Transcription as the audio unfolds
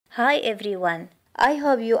Hi everyone. I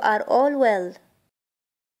hope you are all well.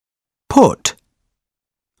 Put.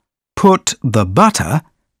 Put the butter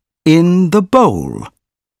in the bowl.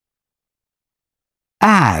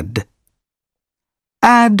 Add.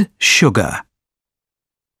 Add sugar.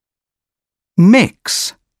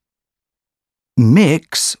 Mix.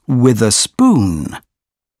 Mix with a spoon.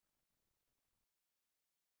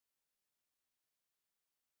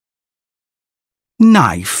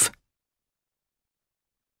 Knife.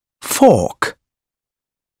 Fork.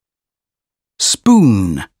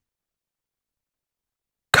 Spoon.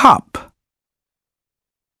 Cup.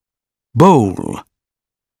 Bowl.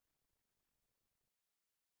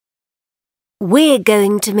 We're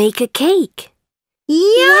going to make a cake.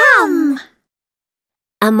 Yum!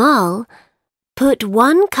 Amal, put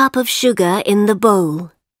 1 cup of sugar in the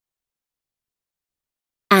bowl.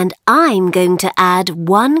 And I'm going to add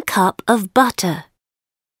 1 cup of butter.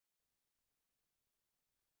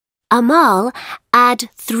 Amal, add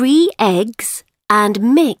 3 eggs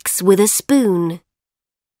and mix with a spoon.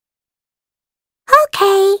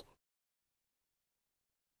 Okay.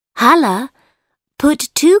 Hala, put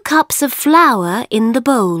 2 cups of flour in the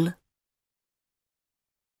bowl.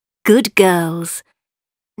 Good girls.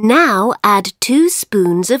 Now add 2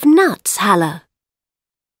 spoons of nuts, Hala.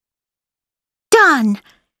 Done.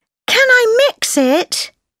 Can I mix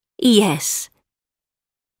it? Yes.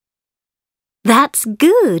 That's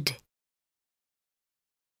good.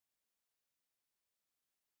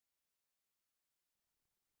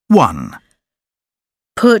 One.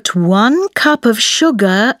 Put 1 cup of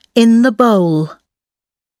sugar in the bowl.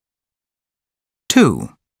 2.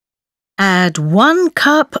 Add 1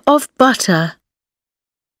 cup of butter.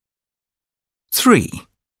 3.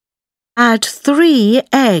 Add 3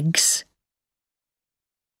 eggs.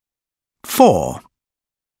 4.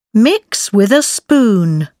 Mix with a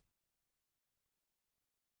spoon.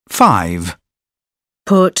 5.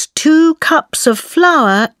 Put 2 cups of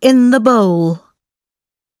flour in the bowl.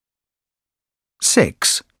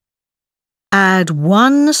 6. Add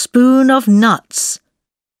 1 spoon of nuts.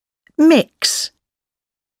 Mix.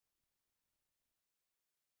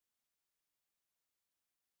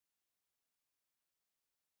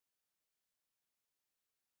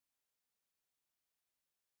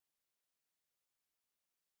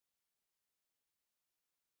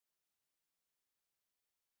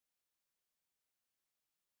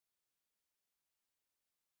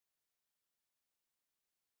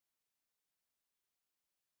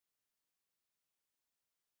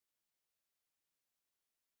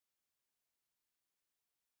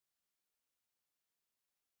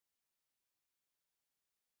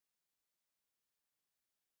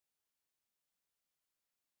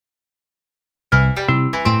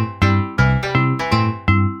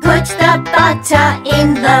 Put the butter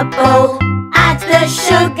in the bowl, add the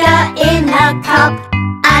sugar in a cup,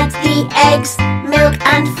 add the eggs, milk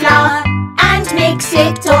and flour, and mix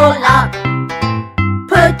it all up.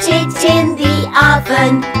 Put it in the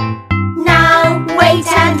oven. Now wait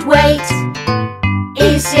and wait.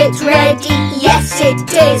 Is it ready? Yes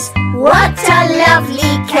it is. What a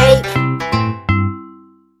lovely cake!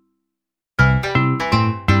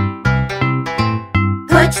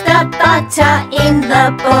 Put the butter in the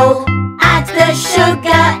bowl, add the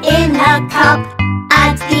sugar in a cup,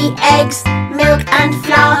 add the eggs, milk and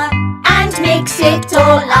flour, and mix it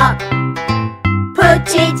all up. Put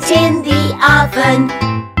it in the oven.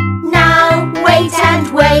 Now wait and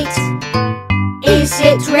wait. Is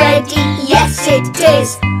it ready? Yes it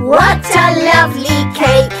is. What a lovely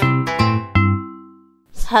cake!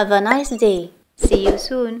 Have a nice day. See you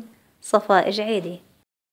soon. صفاء جعيدي.